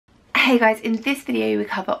Hey guys, in this video we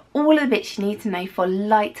cover all of the bits you need to know for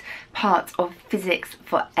light parts of physics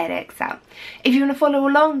for Edexcel. If you want to follow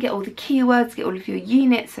along, get all the keywords, get all of your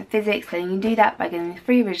units of physics, then you can do that by getting the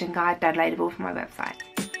free revision guide downloadable from my website.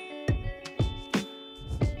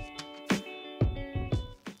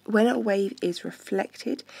 When a wave is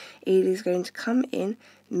reflected, it is going to come in,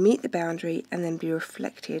 meet the boundary, and then be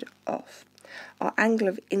reflected off. Our angle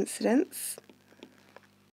of incidence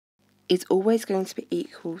is always going to be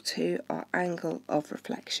equal to our angle of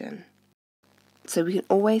reflection. So we can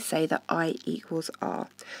always say that I equals R.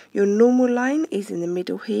 Your normal line is in the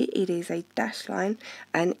middle here. It is a dashed line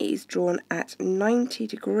and it is drawn at 90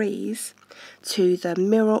 degrees to the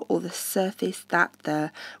mirror or the surface that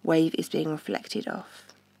the wave is being reflected off.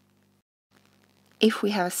 If we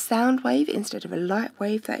have a sound wave instead of a light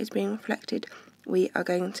wave that is being reflected, we are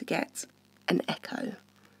going to get an echo.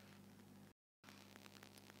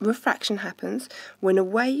 Refraction happens when a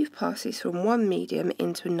wave passes from one medium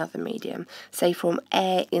into another medium, say from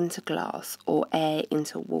air into glass or air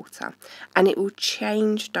into water, and it will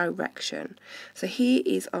change direction. So here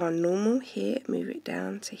is our normal, here, move it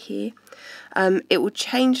down to here. It will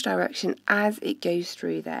change direction as it goes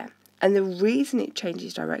through there. And the reason it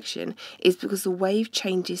changes direction is because the wave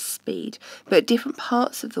changes speed, but different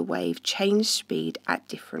parts of the wave change speed at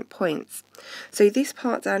different points. So this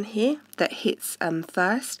part down here that hits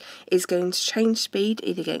first is going to change speed,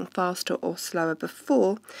 either getting faster or slower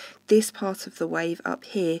before this part of the wave up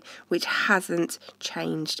here, which hasn't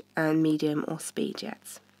changed medium or speed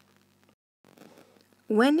yet.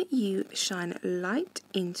 When you shine light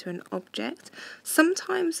into an object,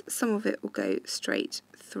 sometimes some of it will go straight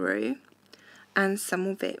through and some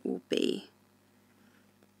of it will be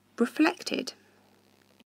reflected.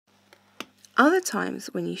 Other times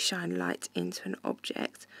when you shine light into an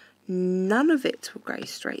object, none of it will go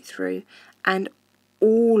straight through and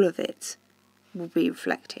all of it will be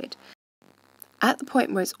reflected. At the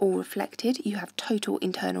point where it's all reflected, you have total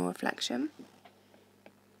internal reflection.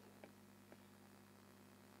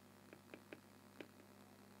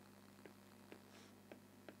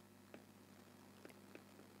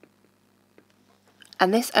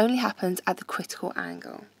 And this only happens at the critical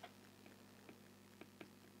angle.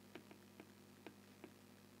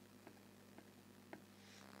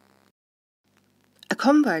 A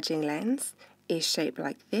converging lens is shaped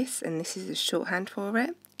like this, and this is the shorthand for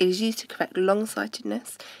it. It is used to correct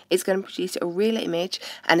long-sightedness. It's going to produce a real image,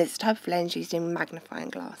 and it's a type of lens used in magnifying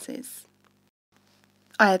glasses.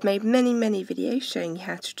 I have made many videos showing you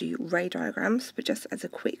how to do ray diagrams, but just as a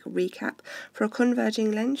quick recap, for a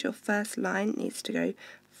converging lens, your first line needs to go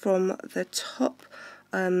from the top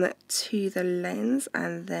to the lens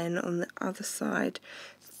and then on the other side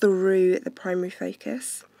through the primary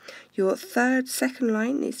focus. Your second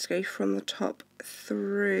line needs to go from the top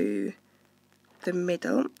through the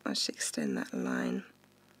middle. I should extend that line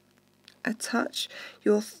a touch.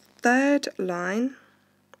 Your third line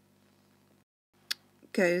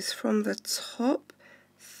goes from the top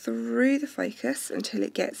through the focus until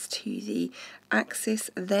it gets to the axis,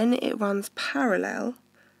 then it runs parallel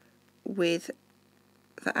with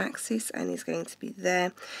the axis and is going to be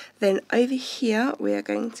there. Then over here we are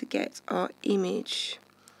going to get our image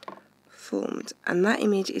formed, and that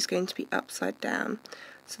image is going to be upside down.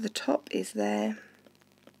 So the top is there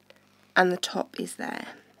and the top is there.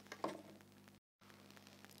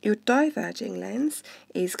 Your diverging lens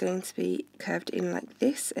is going to be curved in like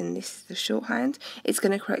this, and this is the shorthand. It's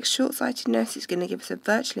going to correct short-sightedness. It's going to give us a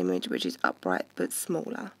virtual image which is upright but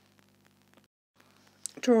smaller.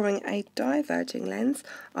 Drawing a diverging lens,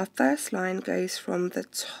 our first line goes from the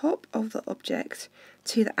top of the object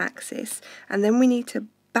to the axis, and then we need to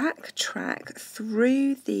backtrack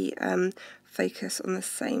through the focus on the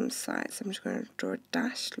same side. So I'm just going to draw a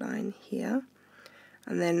dashed line here,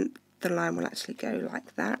 and then the line will actually go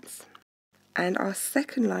like that. And our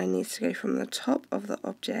second line needs to go from the top of the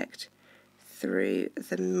object through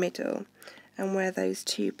the middle. And where those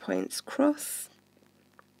 2 points cross,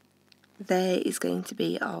 there is going to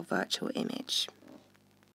be our virtual image.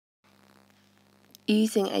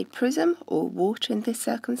 Using a prism or water in this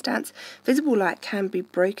circumstance, visible light can be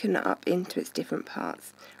broken up into its different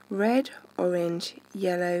parts: red, orange,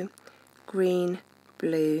 yellow, green,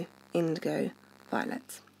 blue, indigo,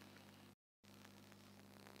 violet.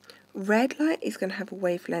 Red light is going to have a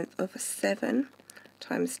wavelength of 7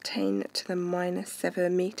 times 10 to the minus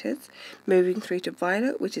 7 meters, moving through to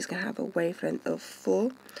violet, which is going to have a wavelength of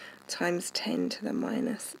 4 times 10 to the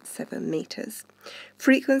minus 7 meters.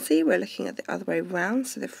 Frequency, we're looking at the other way around,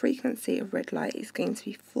 so the frequency of red light is going to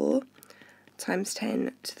be 4 times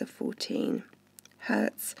 10 to the 14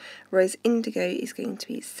 Hertz, whereas indigo is going to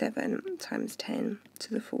be 7 times 10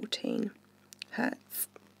 to the 14 Hertz.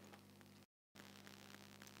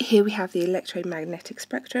 Here we have the electromagnetic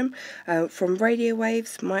spectrum from radio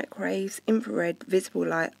waves, microwaves, infrared, visible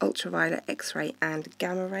light, ultraviolet, X-ray and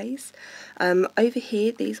gamma rays. Over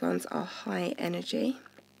here these ones are high energy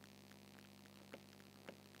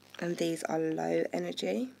and these are low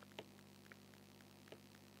energy.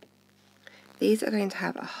 These are going to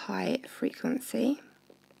have a high frequency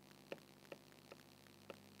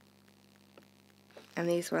and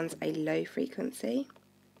these ones a low frequency.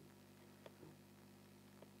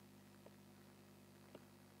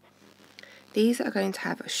 These are going to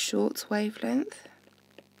have a short wavelength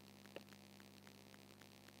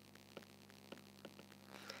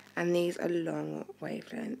and these are long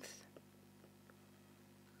wavelengths.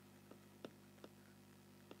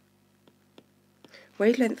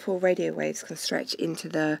 Wavelength for radio waves can stretch into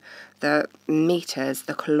the meters,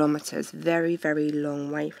 the kilometers, very, very long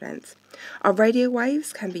wavelengths. Our radio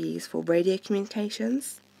waves can be used for radio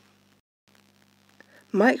communications.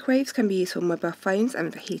 Microwaves can be used for mobile phones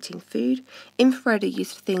and for heating food. Infrared are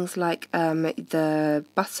used for things like the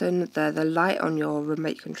button, the light on your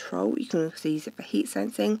remote control. You can also use it for heat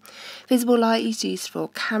sensing. Visible light is used for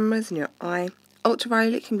cameras in your eye.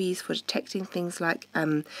 Ultraviolet can be used for detecting things like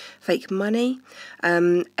fake money.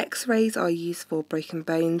 X-rays are used for broken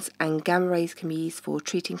bones, and gamma rays can be used for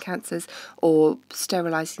treating cancers or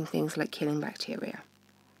sterilising things like killing bacteria.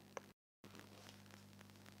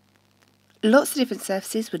 Lots of different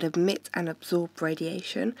surfaces would emit and absorb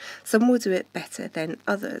radiation. Some will do it better than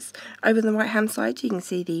others. Over on the right hand side you can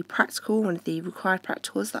see the practical, one of the required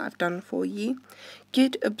practicals that I've done for you.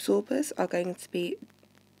 Good absorbers are going to be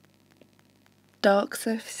dark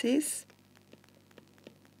surfaces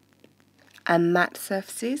and matte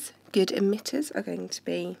surfaces. Good emitters are going to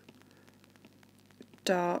be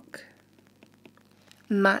dark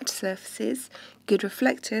matte surfaces. Good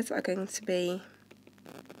reflectors are going to be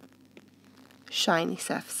shiny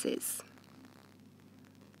surfaces.